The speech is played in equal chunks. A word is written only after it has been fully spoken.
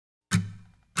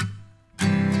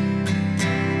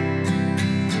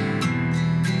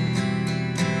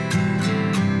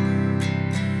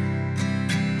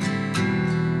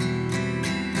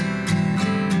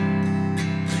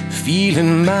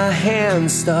feeling my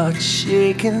hands start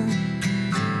shaking,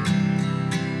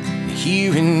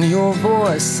 hearing your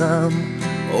voice, I'm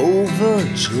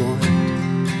overjoyed.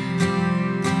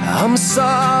 I'm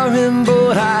sorry,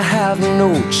 but I have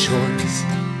no choice.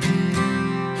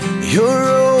 You're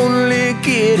only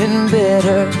getting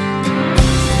better.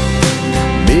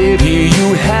 Maybe you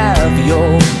have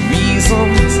your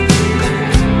reasons.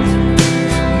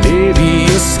 Maybe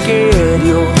you're scared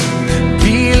you'll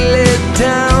be let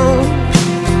down.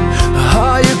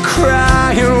 Are you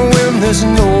crying when there's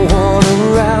no one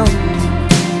around?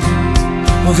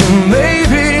 Well then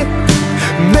maybe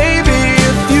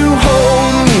if you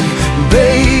hold me,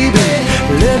 baby,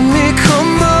 let me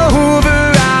come over.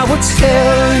 I will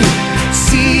tell you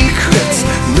secrets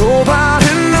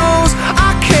nobody knows.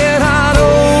 I cannot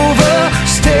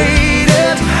overstate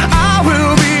it. I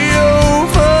will be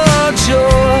overjoyed.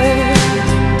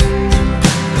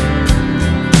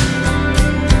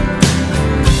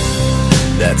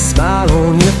 That smile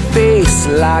on your face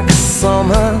like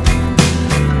summer,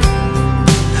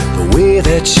 the way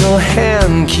that your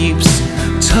hand keeps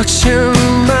touching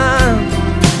mine.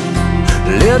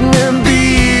 Let me be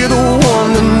the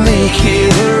one to make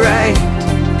it right.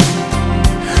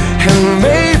 And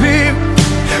maybe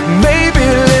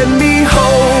let me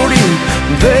hold you,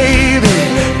 baby.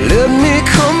 Let me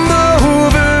come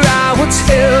over. I will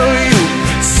tell you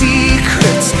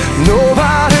secrets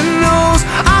nobody knows.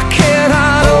 I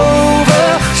cannot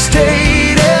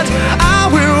overstate it. I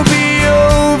will be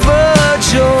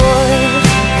overjoyed.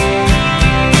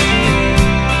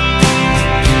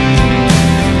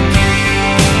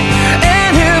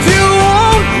 And if you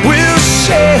want, we'll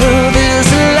share this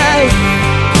life.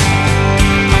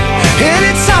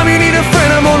 Anytime you need a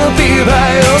friend, I'm gonna be by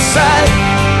your side.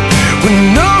 When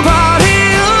nobody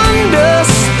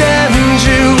understands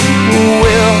you,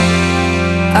 well,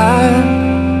 I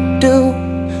do.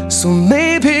 So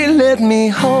maybe let me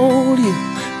hold you,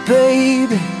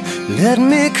 baby. Let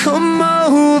me come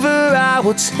over. I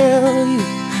will tell you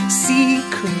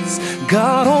secrets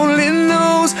God only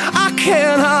knows. I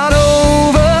cannot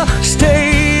over